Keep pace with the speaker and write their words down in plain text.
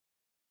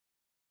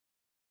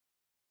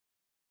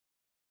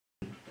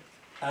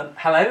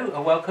Hello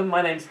and welcome.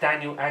 My name's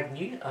Daniel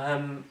Agnew.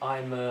 I'm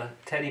a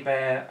teddy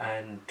bear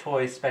and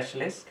toy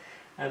specialist,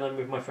 and I'm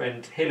with my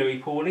friend Hilary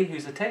Pawley,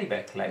 who's a teddy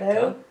bear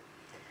collector.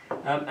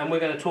 And we're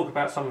going to talk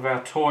about some of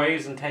our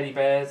toys and teddy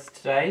bears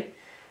today.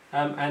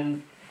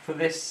 And for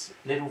this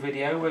little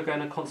video, we're going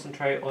to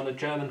concentrate on a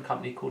German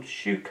company called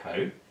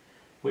Schuco,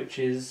 which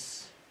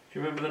is, do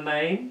you remember the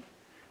name?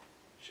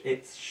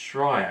 It's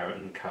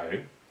Schreier &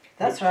 Co.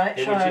 That's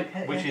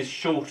right, which is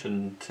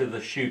shortened to the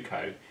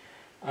Schuco.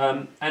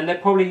 And they're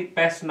probably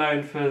best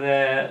known for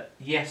their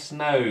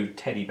yes-no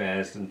teddy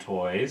bears and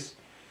toys.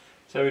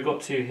 So we've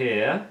got two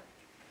here.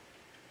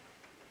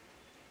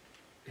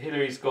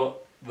 Hilary's got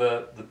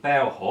the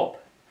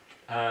bellhop,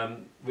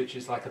 which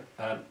is like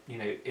a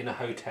in a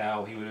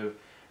hotel he would have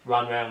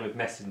run around with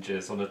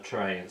messengers on a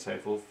tray and so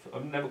forth.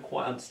 I've never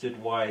quite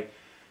understood why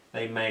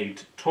they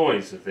made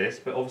toys of this,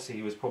 but obviously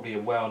he was probably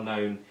a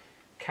well-known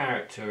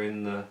character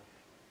in the.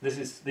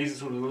 These are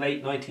sort of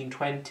late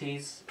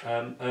 1920s,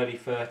 early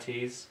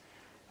 30s.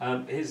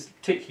 His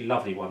particularly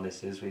lovely one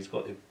this is, where he's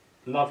got a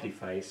lovely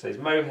face. So his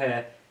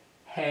mohair,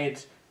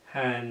 head,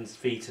 hands,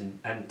 feet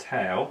and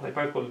tail. They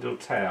both got a little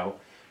tail,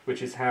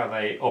 which is how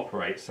they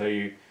operate. So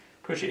you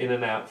push it in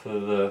and out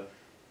for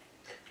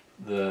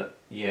the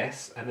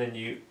yes, and then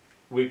you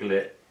wiggle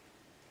it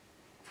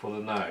for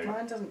the no.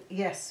 Mine doesn't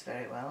yes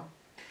very well.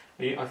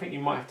 I think you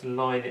might have to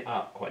line it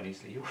up quite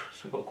easily. You've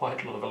also got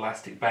quite a lot of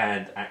elastic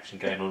band action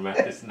going on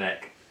around his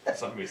neck for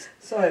some reason.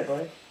 Sorry,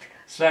 boy.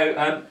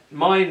 So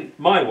my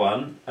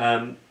one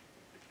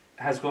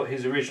has got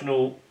his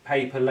original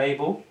paper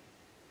label.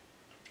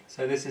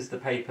 So this is the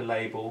paper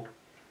label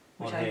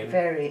Which on him. I'm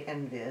very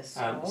envious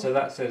of. So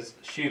that says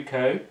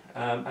Schuco,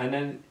 and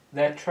then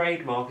their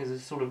trademark is a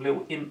sort of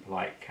little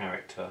imp-like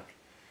character.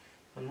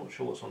 I'm not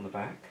sure what's on the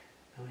back.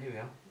 Oh, here we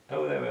are.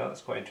 Oh, there we are.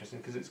 That's quite interesting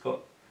because it's got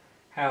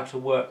how to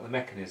work the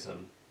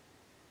mechanism,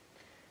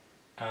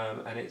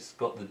 and it's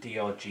got the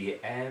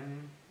DRGM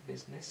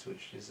business,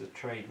 which is a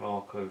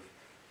trademark of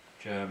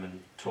German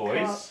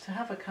toys. To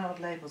have a card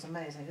label is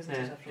amazing, isn't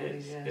it? After all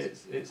these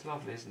years, it's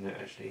lovely, isn't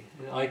it?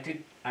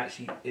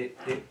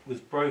 It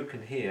was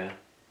broken here,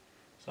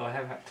 so I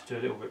have had to do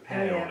a little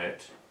repair on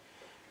it.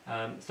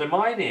 So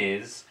mine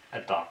is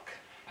a duck,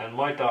 and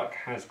my duck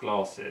has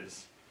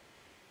glasses.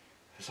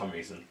 For some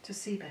reason. To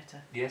see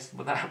better. Yes,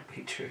 well that would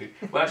be true.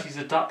 Well, actually he's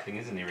a duckling,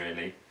 isn't he,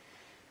 really?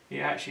 He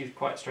actually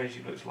quite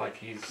strangely looks like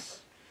he's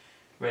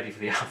ready for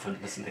the oven,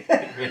 doesn't he?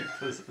 Really,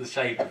 the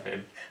shape of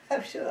him.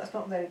 I'm sure that's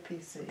not very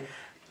PC.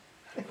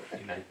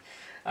 You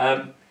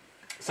know.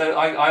 So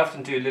I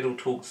often do little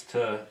talks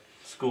to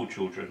school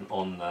children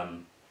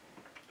on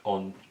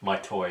my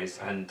toys,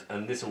 and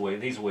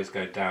these always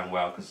go down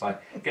well because I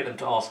get them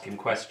to ask him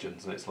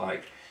questions, and it's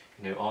like,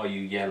 are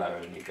you yellow?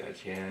 And he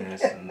goes,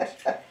 yes, and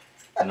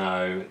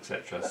no,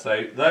 etc.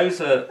 So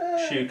those are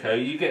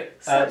Schuco. You get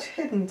such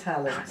hidden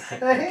talents.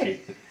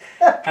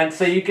 And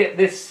so you get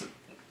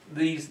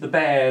the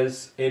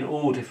bears in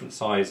all different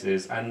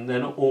sizes, and they're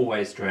not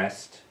always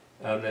dressed.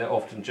 They're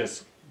often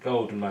just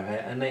golden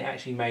mohair, and they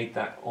actually made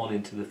that on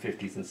into the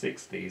 50s and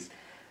 60s.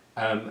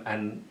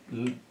 And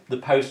the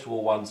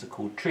post-war ones are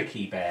called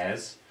tricky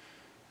bears,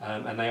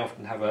 and they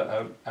often have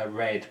a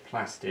red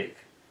plastic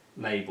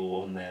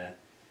label on their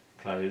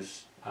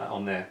clothes,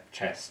 on their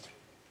chest.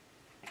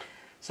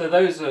 So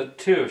those are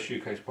two of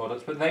Schuco's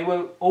products, but they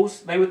were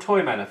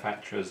toy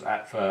manufacturers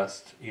at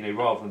first,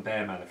 rather than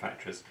bear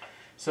manufacturers.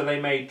 So they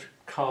made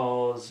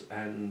cars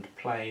and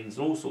planes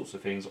and all sorts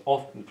of things,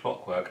 often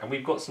clockwork. And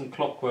we've got some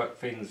clockwork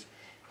things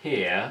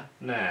here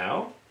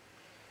now.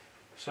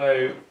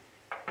 So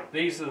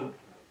these are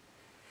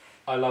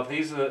a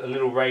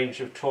little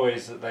range of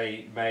toys that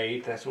they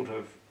made. They're sort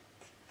of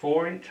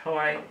 4-inch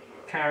high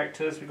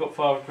characters. We've got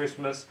Father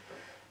Christmas,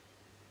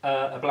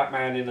 a black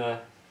man in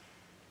a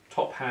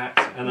top hat,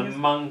 and a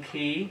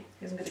monkey.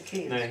 He hasn't got the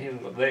keys. No, he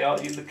hasn't got.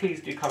 The keys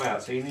do come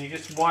out, so you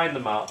just wind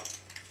them up,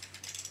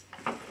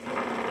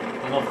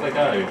 and off they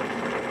go.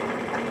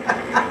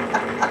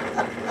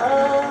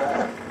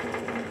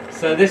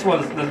 So this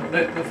one's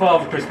the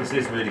Father Christmas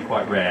is really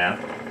quite rare.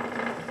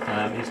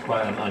 It's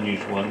quite an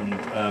unusual one.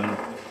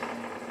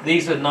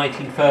 These are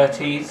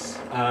 1930s,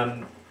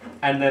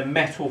 and they're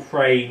metal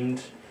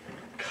framed,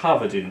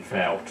 covered in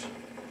felt.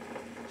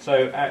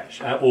 So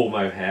or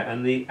mohair,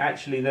 and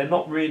they're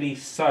not really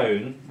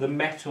sewn. The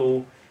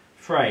metal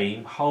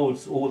frame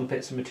holds all the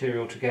bits of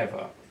material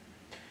together.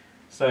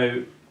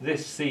 So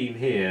this seam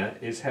here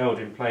is held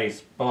in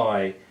place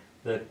by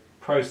the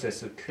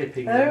process of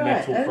clipping the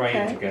metal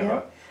frame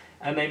together.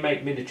 And they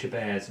make miniature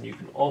bears, and you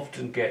can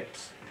often get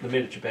the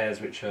miniature bears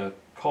which are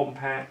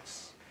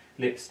compacts,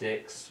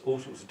 lipsticks, all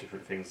sorts of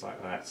different things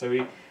like that. So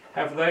we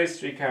have those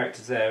three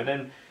characters there, and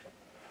then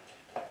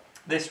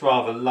this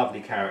rather lovely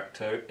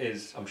character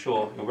is, I'm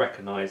sure you'll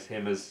recognise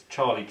him as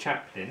Charlie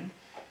Chaplin,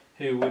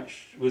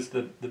 which was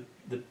the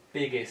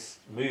biggest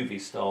movie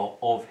star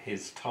of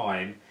his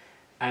time,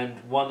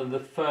 and one of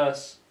the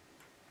first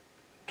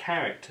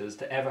characters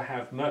to ever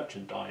have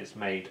merchandise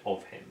made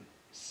of him.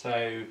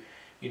 So,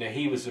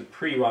 he was a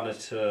pre-runner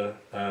to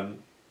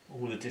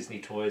all the Disney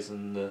toys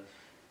and the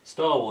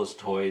Star Wars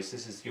toys.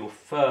 This is your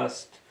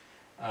first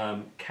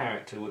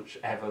character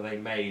whichever they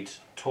made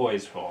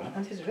toys from.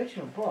 And his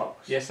original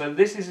box. Yeah, so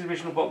this is the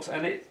original box,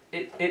 and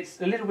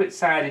it's a little bit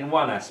sad in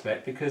one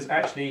aspect because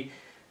actually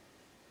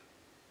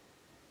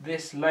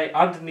this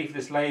underneath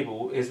this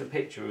label is a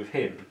picture of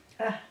him.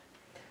 Ah.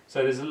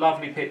 So there's a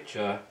lovely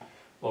picture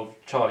of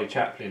Charlie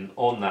Chaplin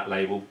on that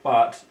label,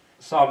 but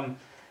some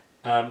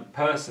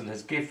person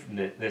has given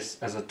it this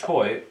as a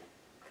toy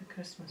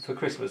for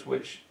Christmas,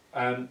 which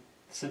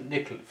St.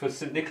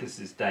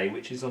 Nicholas's Day,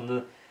 which is on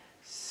the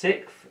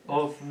 6th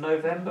of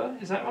November.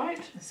 Is that right?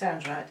 It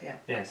sounds right, yeah.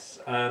 Yes.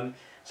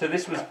 So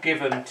this was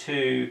given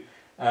to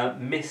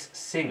Miss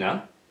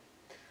Singer.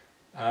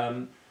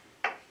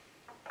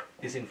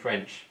 It's in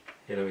French.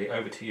 Hilary,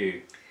 over to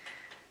you.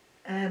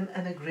 An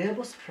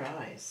agreeable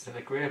surprise. An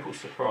agreeable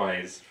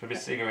surprise for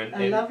Miss Singer.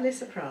 A lovely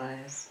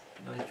surprise.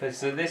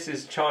 So this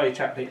is Charlie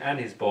Chaplin and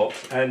his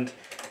box, and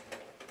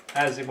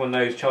as everyone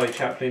knows, Charlie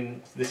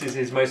Chaplin, this is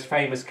his most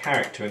famous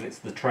character, and it's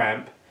the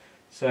tramp.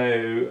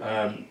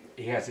 So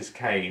he has his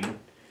cane,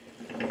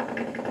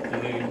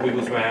 and he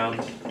wiggles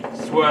round,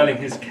 swirling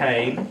his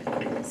cane.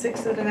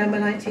 6th of November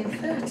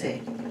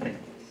 1930.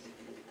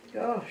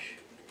 Gosh.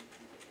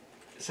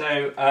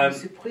 So,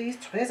 surprise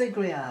très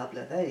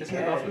agréable. There you isn't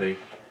go. it lovely?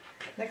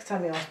 Next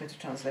time you ask me to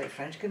translate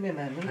French, give me a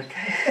moment.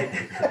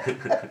 Okay.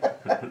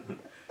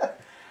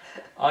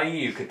 I knew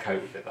you could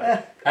cope with it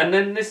though. And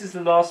then this is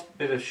the last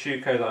bit of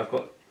Schuco that I've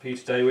got for you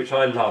today, which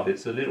I love.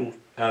 It's a little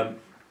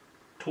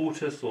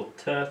tortoise or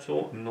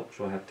turtle, I'm not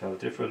sure how to tell the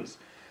difference.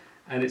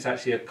 And it's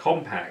actually a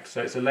compact,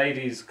 so it's a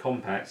lady's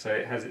compact, so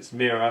it has its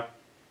mirror.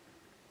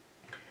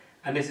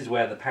 And this is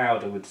where the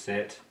powder would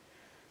sit.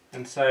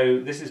 And so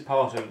this is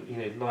part of, you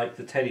know, like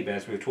the teddy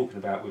bears we were talking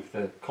about with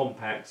the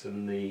compacts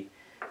and the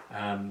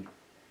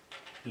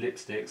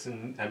lipsticks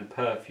and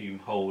perfume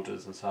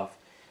holders and stuff.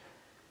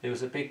 There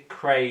was a big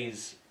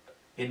craze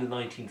in the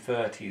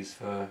 1930s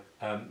for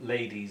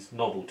ladies'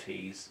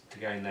 novelties to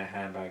go in their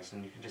handbags,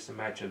 and you can just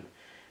imagine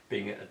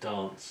being at a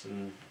dance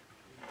and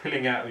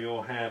pulling out of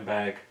your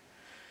handbag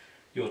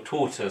your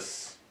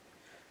tortoise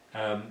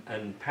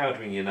and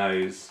powdering your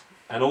nose.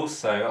 And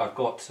also I've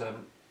got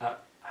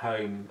at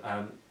home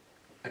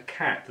a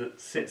cat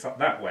that sits up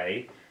that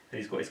way, and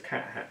he's got his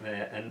cat hat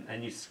there,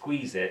 and you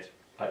squeeze it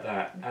like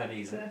that, and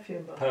he's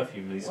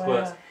perfume, and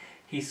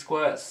he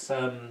squirts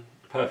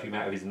perfume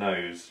out of his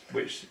nose,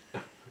 which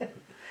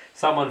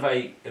someone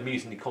very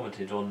amusingly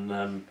commented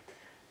on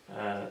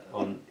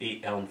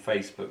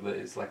Facebook that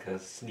it's like a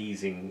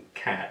sneezing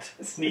cat,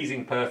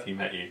 sneezing perfume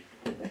at you.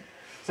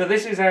 So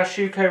this is our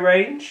Schuco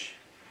range,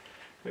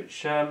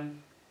 which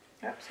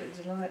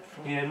absolutely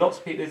delightful. you know,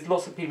 there's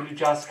lots of people who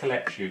just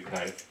collect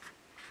Schuco.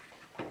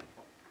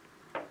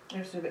 You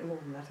have to do a bit more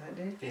than that, I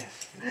did.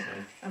 Yes, I think so.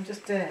 I'm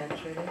just dared,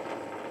 really.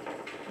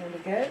 There we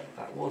go.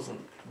 That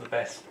wasn't the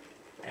best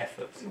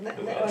effort.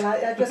 Well,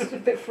 I'm just a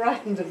bit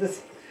frightened of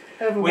this.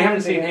 We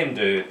haven't seen him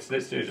do it, so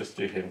let's just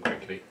do him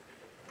quickly.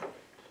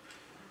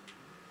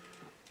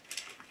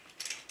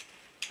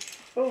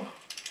 Oh,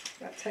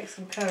 that takes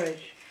some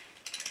courage.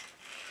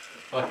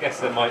 I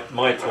guess that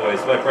my toys,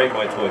 if I break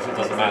my toys, it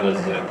doesn't matter,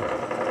 does it?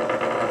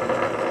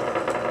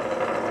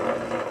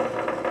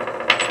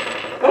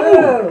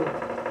 Oh!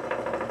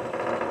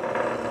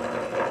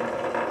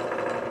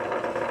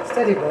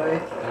 Steady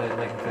boy. Making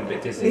me feel a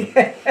bit dizzy.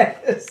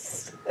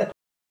 Yes.